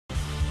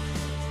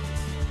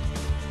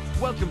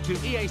Welcome to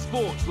EA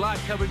Sports live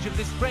coverage of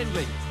this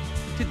friendly.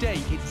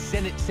 Today it's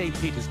Zenit St.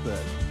 Petersburg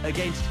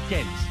against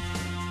Gent.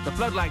 The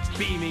floodlights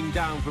beaming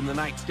down from the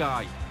night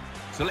sky.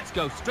 So let's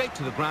go straight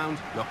to the ground.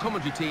 Your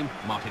commentary team,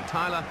 Martin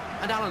Tyler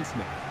and Alan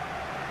Smith.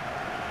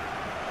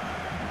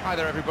 Hi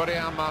there everybody,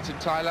 I'm Martin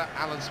Tyler,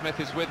 Alan Smith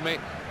is with me,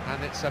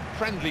 and it's a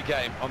friendly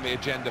game on the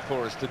agenda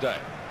for us today.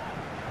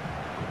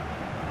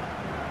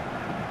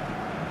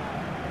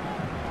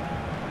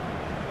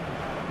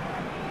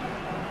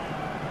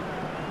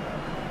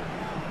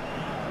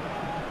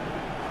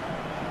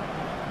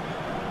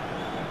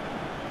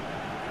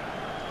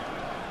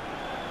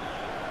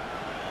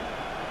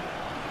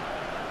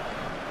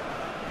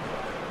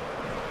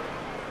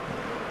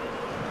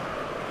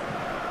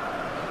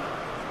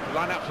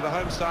 Line up for the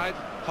home side.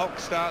 Hulk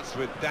starts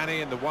with Danny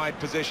in the wide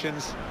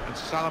positions, and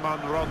Salomon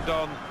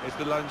Rondon is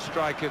the lone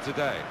striker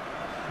today.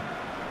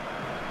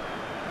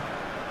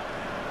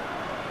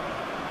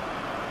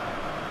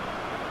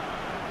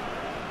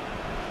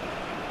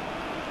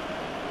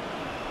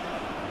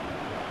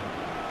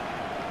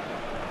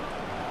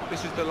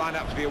 This is the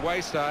lineup for the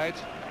away side.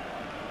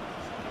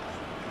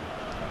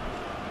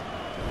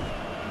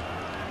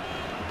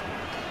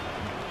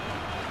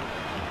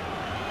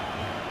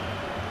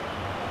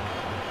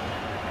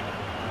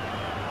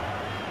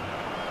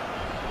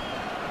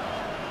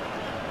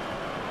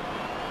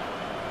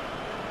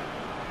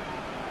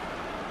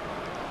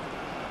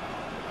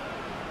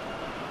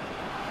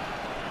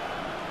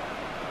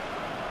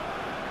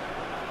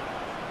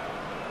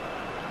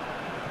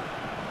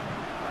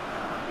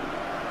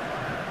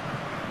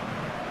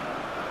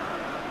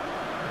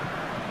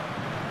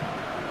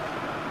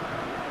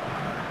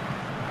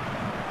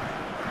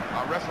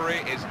 Our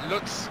referee is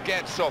Lutz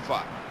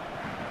Gertzhofer.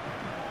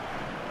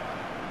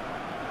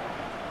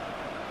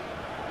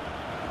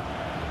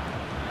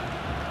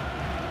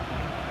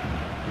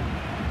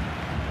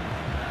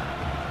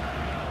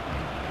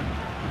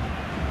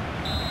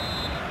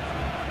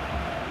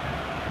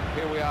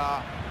 Here we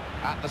are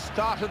at the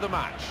start of the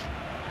match.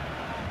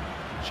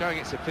 Showing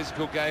it's a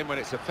physical game when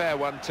it's a fair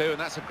one too, and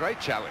that's a great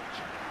challenge.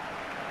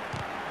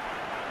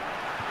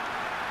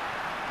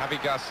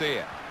 Javi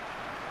Garcia.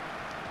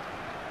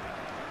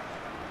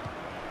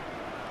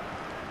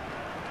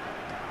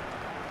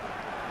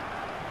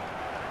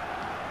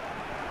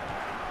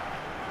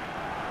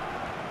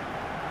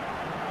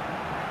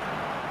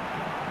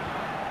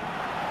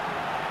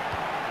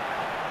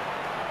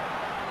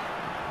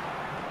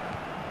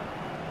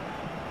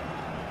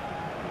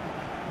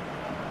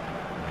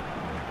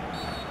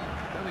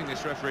 I think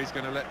this referee's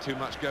going to let too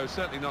much go,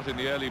 certainly not in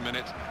the early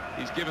minutes.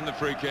 He's given the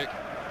free kick.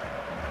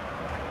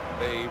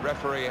 The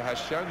referee has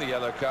shown the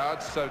yellow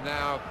card, so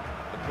now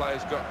the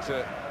player's got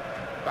to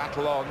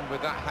battle on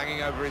with that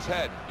hanging over his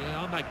head.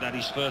 Yeah, I'll make that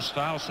his first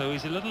foul, so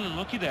he's a little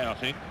unlucky there, I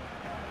think.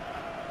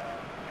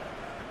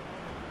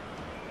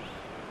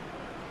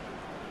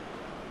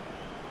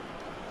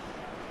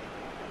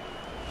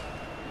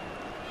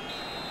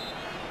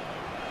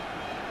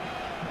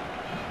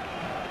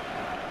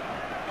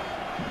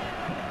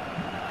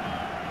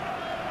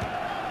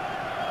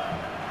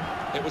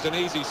 It was an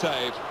easy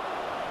save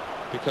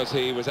because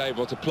he was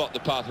able to plot the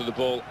path of the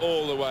ball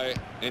all the way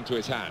into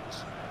his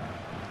hands.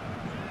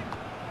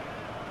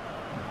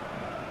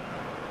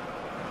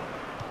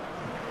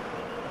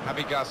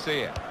 Javi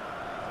Garcia.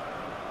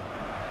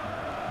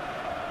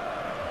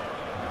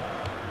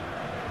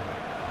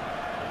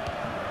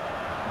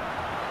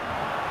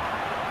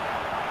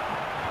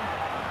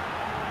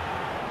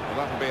 Well,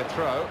 that'll be a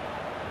throw.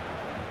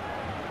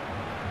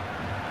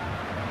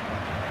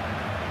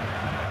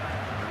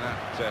 And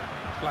that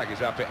flag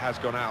is up, it has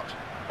gone out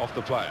off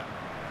the player.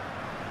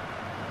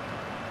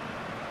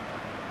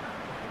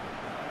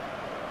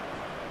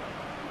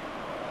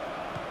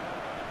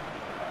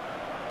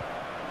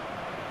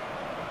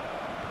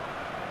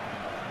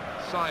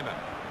 Simon.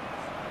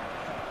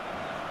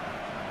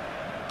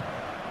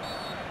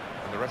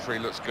 And the referee,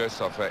 Lutz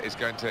Gertzhofer, is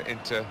going to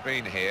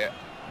intervene here.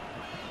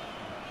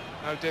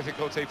 No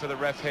difficulty for the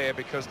ref here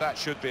because that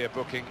should be a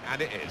booking,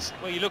 and it is.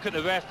 Well, you look at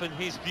the ref and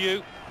his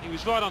view, he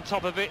was right on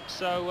top of it,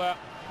 so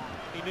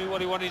he knew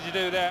what he wanted to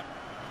do there.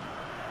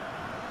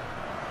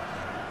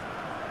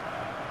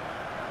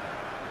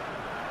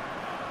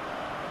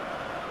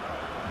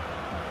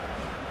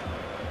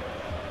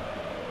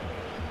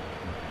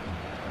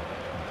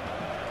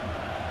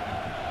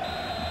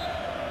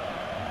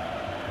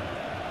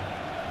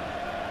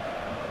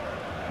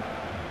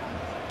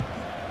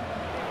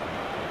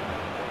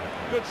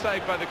 Good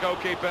save by the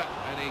goalkeeper,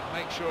 and he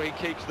makes sure he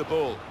keeps the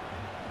ball.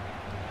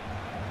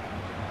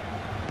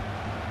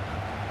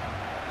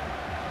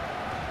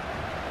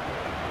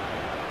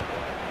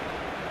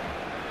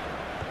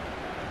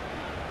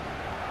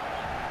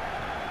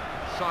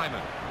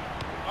 Simon.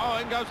 Oh,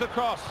 in goes the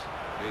cross.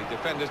 The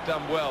defender's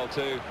done well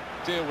to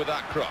deal with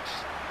that cross.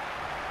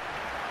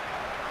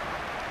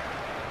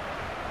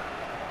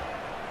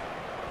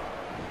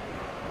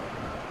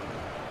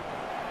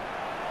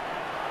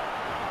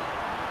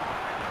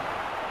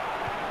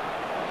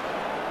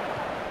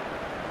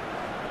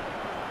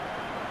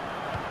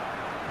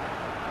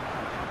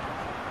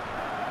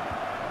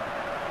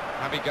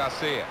 Javi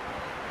Garcia.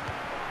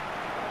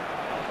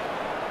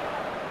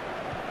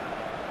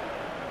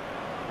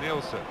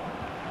 Nielsen.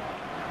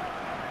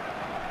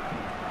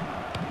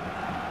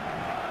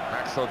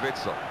 Axel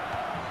Witsel.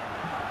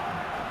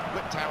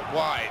 Whipped out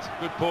wide.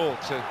 Good ball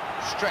to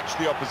stretch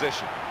the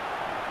opposition.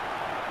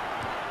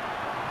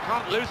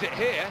 Can't lose it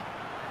here.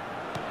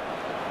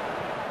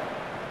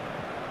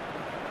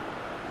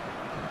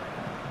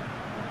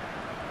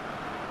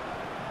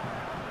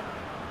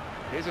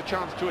 Here's a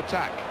chance to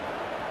attack.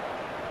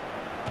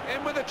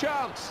 In with a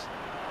chance.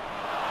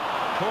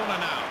 Corner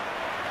now.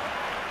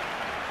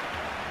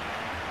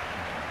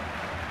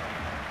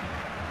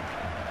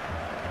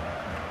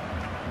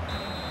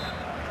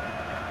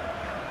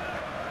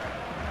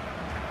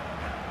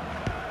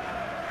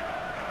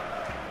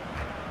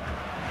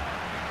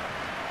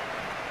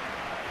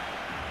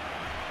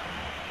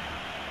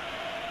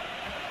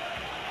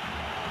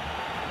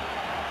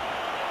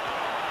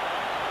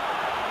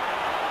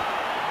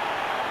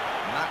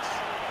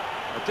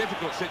 A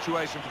difficult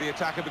situation for the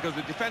attacker because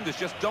the defenders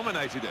just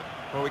dominated him.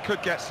 Well, we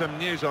could get some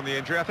news on the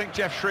injury. I think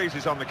Jeff Shreves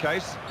is on the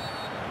case.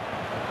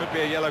 Could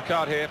be a yellow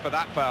card here for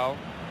that foul.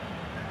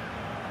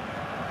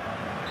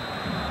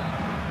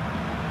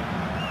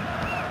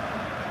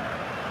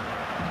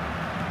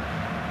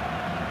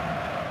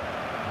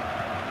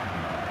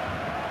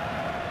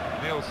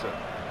 Nielsen.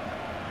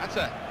 That's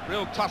a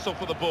real tussle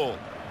for the ball.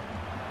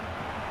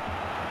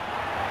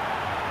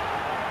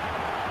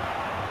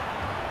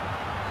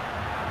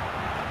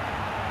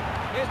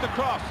 Here's the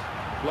cross.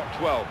 Blocked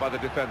well by the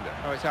defender.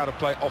 Oh, it's out of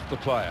play off the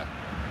player.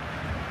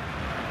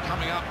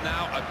 Coming up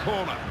now, a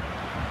corner.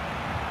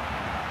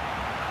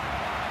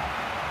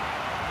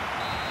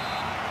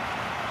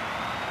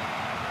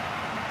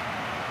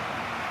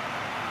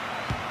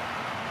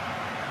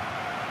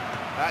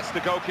 That's the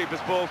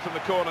goalkeeper's ball from the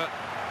corner.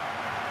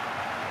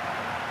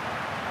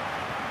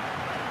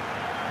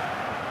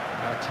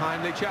 A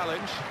timely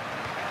challenge.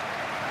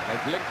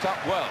 They've linked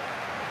up well.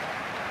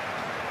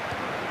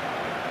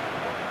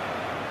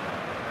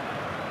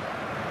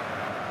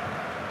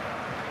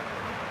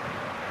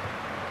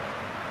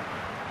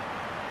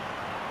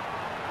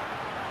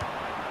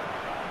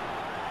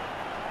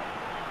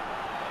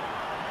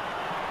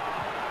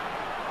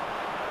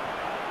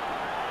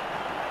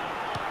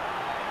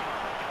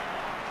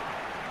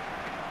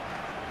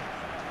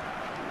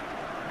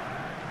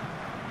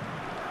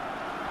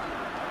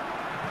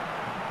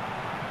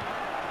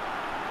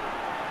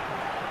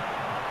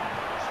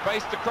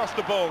 Spaced across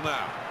the ball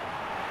now.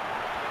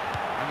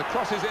 And the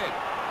cross is in.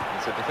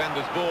 It's a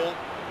defender's ball.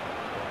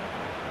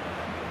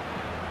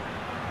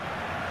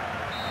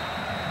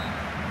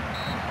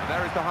 And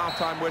there is the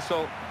half-time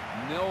whistle.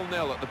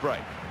 0-0 at the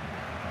break.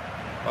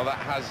 Well, that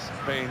has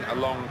been a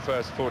long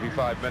first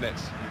 45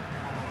 minutes.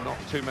 Not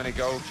too many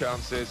goal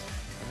chances.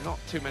 And not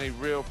too many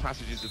real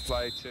passages of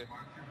play to...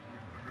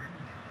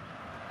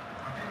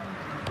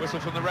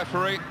 Whistle from the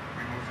referee.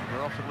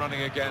 We're off and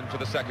running again for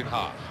the second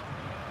half.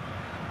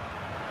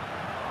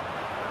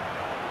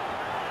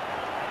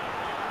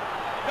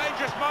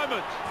 Dangerous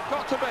moment,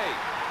 got to be,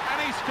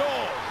 and he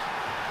scores.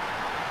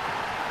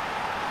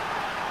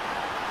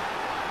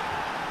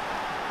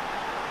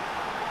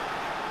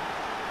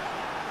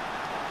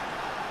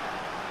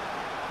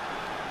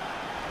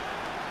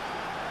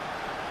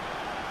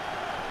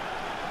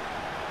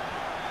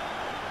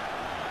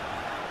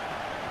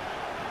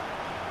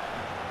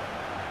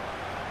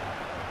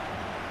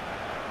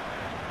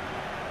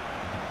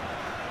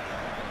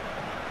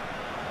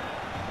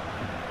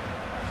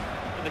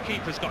 The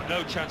keeper's got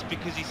no chance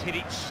because he's hit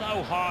it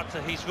so hard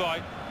to his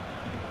right.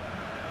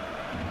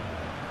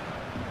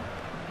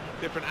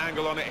 Different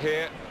angle on it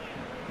here.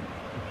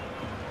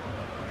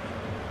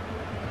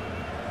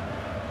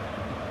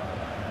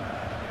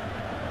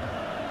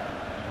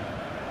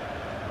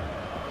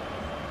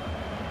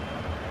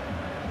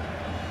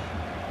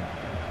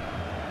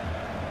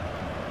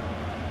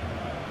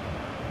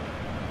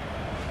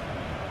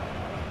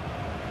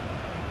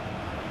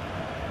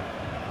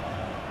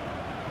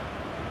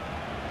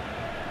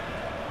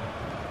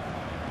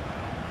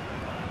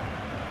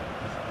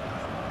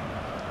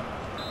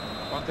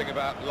 One thing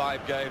about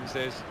live games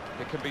is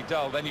it can be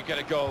dull, then you get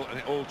a goal and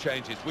it all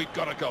changes. We've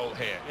got a goal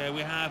here. Yeah,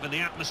 we have, and the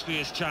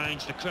atmosphere's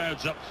changed. The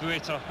crowd's up for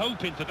it, are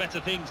hoping for better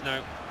things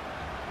now.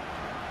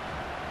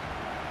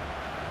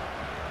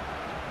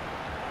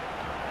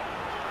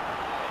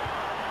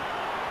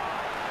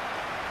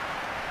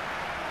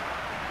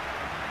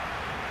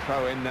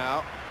 Throw in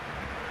now.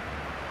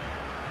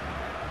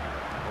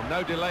 Well,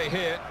 no delay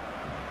here.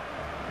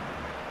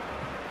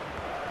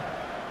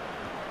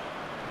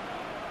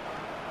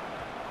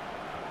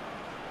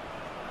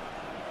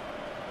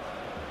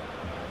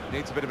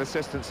 Needs a bit of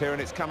assistance here,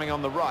 and it's coming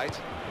on the right.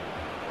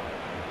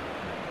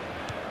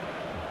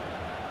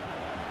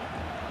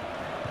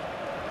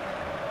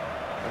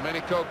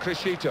 Domenico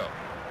Crescito.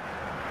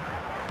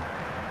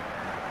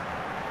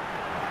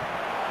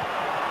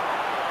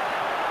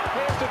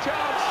 Here's the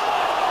chance!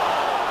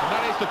 And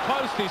that is the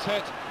post he's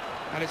hit,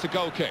 and it's a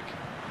goal kick.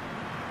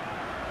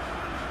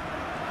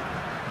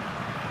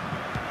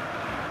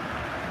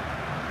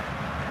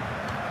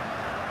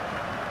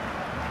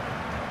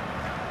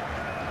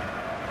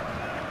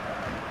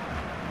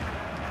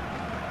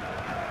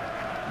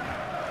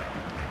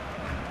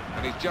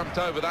 And he's jumped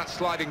over that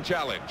sliding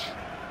challenge.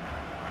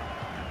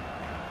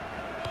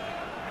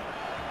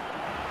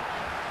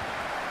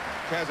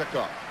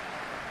 K.A.A.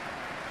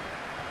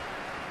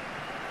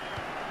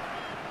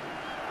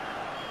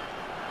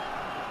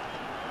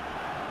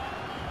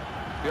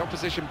 The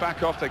opposition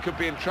back off, they could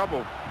be in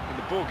trouble when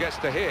the ball gets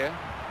to here.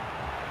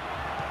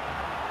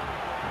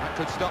 That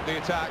could stop the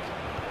attack.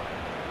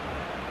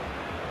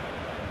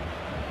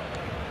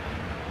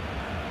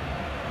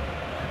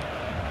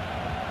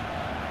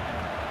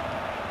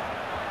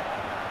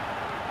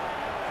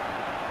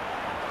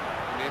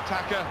 And the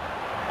attacker,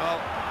 well,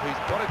 he's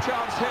got a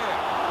chance here.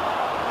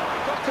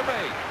 Got to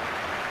be.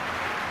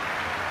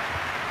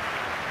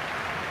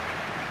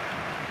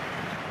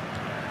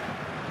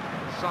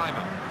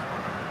 Simon.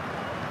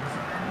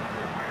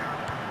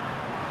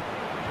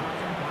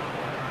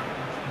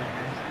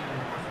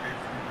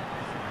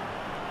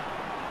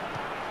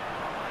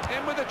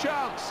 In with a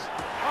chance.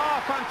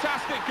 Oh,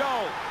 fantastic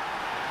goal.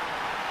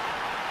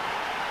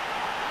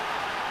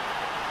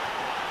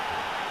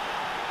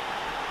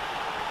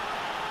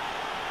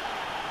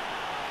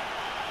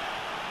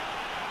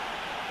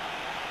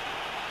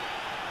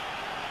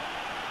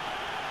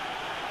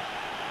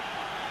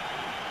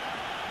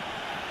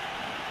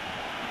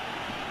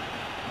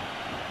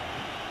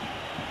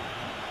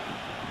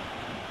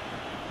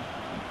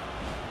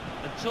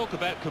 And talk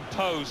about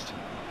composed.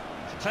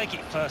 To take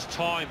it first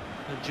time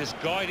and just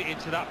guide it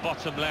into that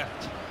bottom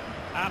left.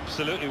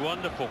 Absolutely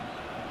wonderful.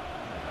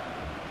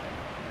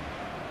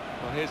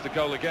 Well, here's the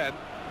goal again.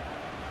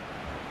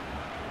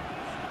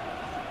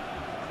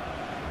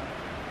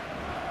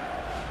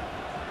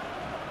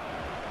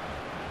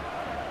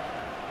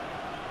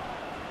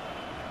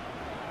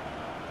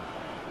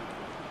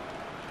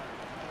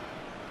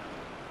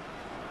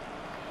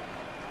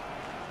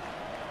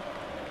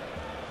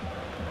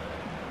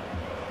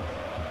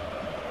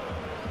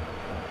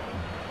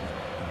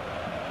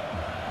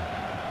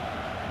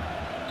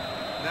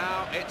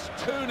 Now it's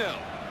 2-0.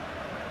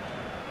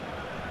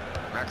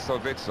 Axel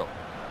Witsel.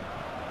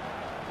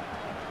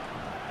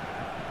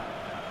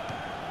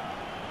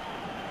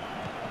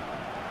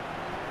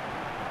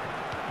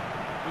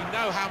 We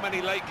know how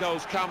many late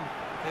goals come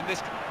in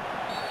this.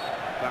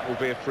 That will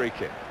be a free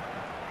kick.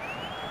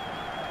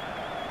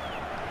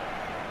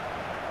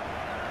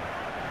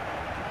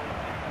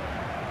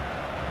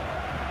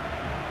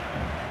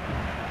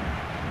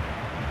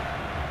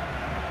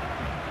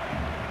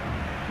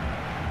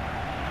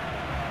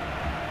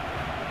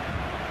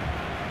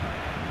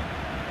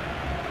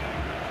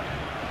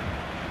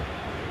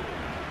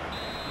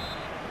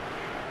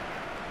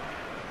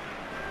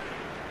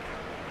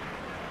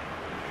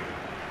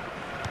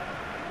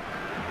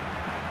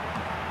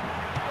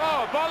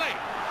 Oh, volley!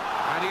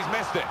 And he's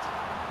missed it.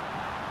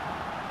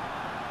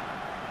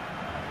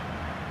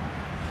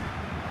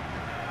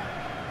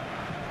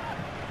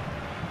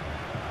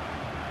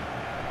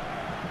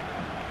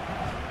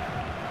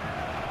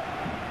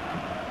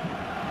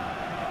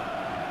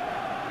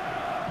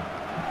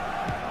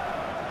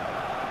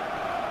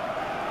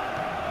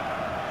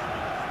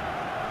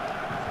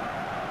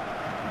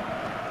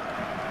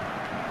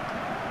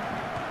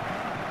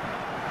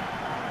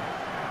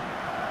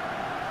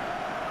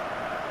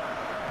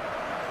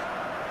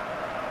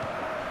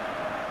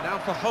 Now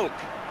for Hulk.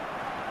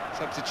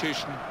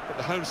 Substitution that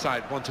the home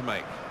side want to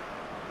make.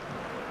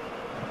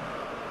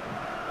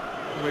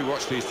 When we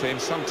watch these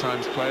teams,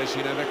 sometimes players,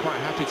 you know, they're quite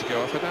happy to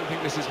go off. I don't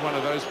think this is one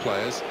of those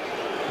players,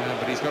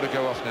 but he's got to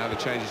go off now. The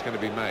change is going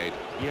to be made.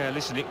 Yeah,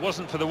 listen, it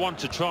wasn't for the one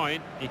to try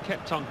it. He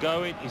kept on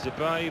going. He's a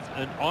brave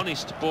and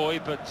honest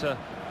boy, but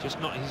just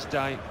not his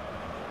day.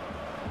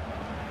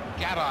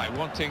 K.A.A.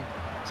 wanting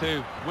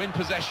to win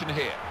possession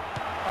here.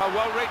 Oh,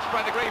 well reached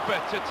by the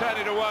keeper to turn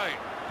it away.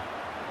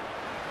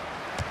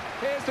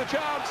 Here's the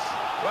chance.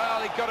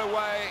 Well, he got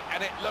away,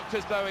 and it looked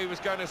as though he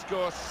was going to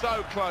score.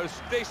 So close.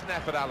 Decent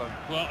effort, Alan.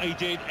 Well, he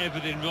did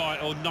everything right,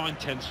 or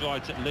 9/10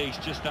 right at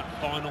least. Just that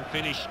final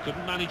finish.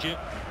 Couldn't manage it.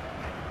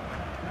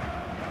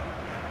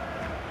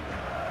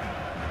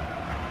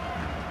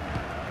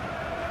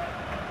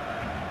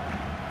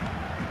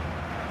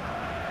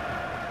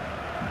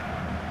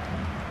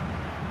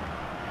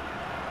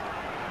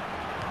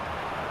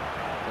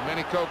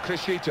 Domenico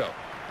Crescito.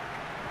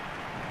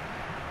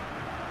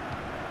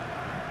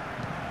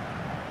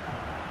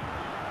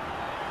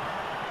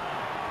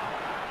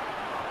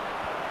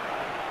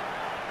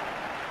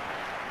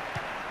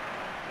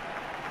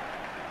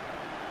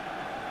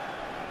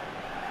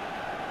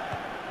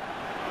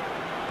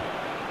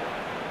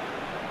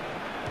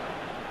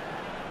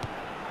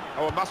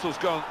 Oh, a muscle's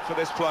gone for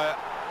this player.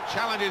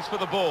 Challenges for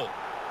the ball.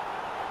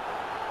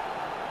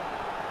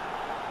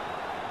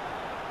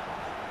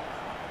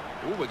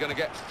 Oh, we're going to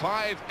get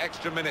 5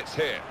 extra minutes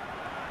here.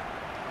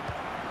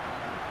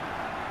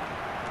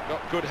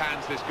 Got good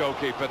hands, this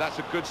goalkeeper. That's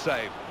a good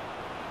save.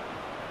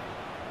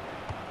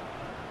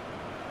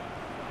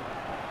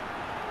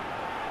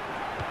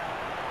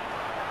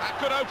 That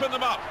could open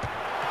them up.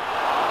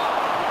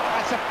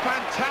 That's a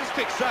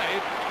fantastic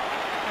save,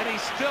 and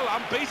he's still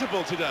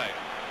unbeatable today.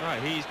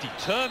 Right, he's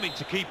determined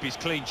to keep his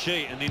clean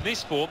sheet, and in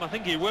this form, I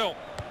think he will.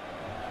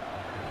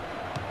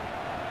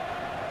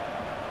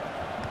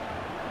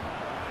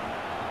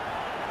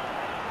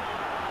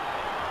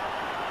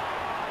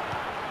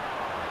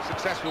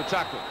 Successful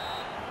tackle.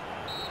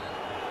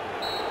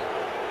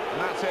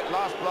 And that's it,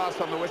 last blast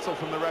on the whistle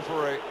from the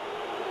referee.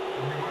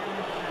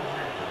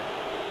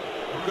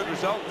 A good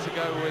result to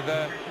go with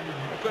a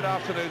good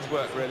afternoon's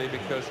work, really,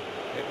 because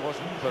it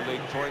wasn't for league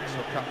points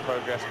or cup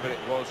progress, but it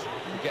was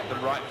to get them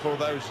right for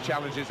those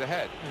challenges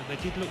ahead. Yeah,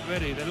 they did look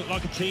ready. They looked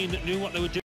like a team that knew what they were doing.